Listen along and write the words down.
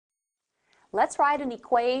Let's write an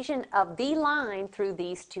equation of the line through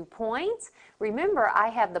these 2 points. Remember, I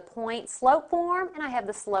have the point-slope form and I have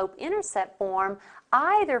the slope-intercept form.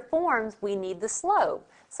 Either forms, we need the slope.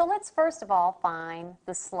 So let's first of all find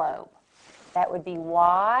the slope. That would be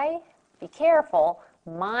y, be careful,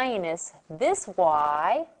 minus this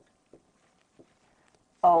y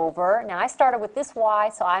over, now I started with this y,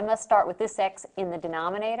 so I must start with this x in the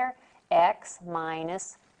denominator, x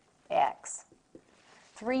minus x.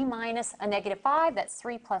 3 minus a negative 5, that's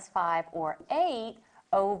 3 plus 5, or 8,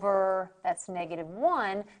 over, that's negative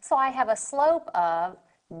 1, so I have a slope of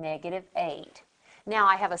negative 8. Now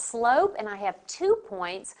I have a slope and I have 2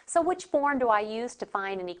 points, so which form do I use to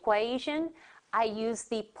find an equation? I use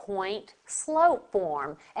the point-slope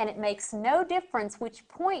form, and it makes no difference which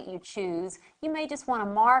point you choose. You may just want to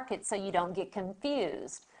mark it so you don't get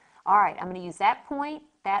confused. All right, I'm going to use that point,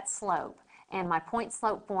 that slope, and my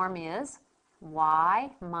point-slope form is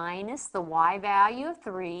y minus the y value of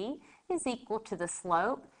 3 is equal to the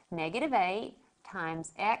slope, negative 8,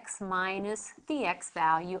 times x minus the x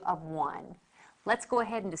value of 1. Let's go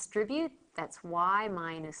ahead and distribute. That's y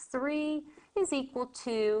minus 3 is equal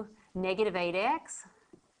to negative 8x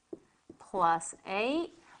plus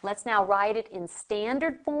 8. Let's now write it in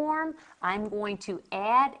standard form. I'm going to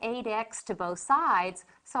add 8x to both sides,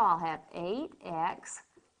 so I'll have 8x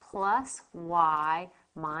plus y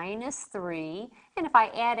minus 3. And if I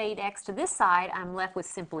add 8x to this side, I'm left with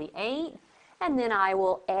simply 8. And then I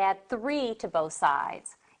will add 3 to both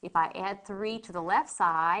sides. If I add 3 to the left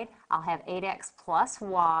side, I'll have 8x plus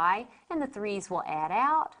y, and the 3's will add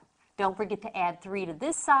out. Don't forget to add 3 to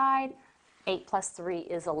this side. 8 plus 3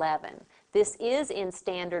 is 11. This is in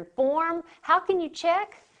standard form. How can you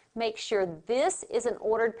check? Make sure this is an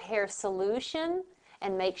ordered pair solution,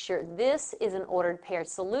 and make sure this is an ordered pair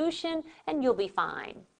solution, and you'll be fine.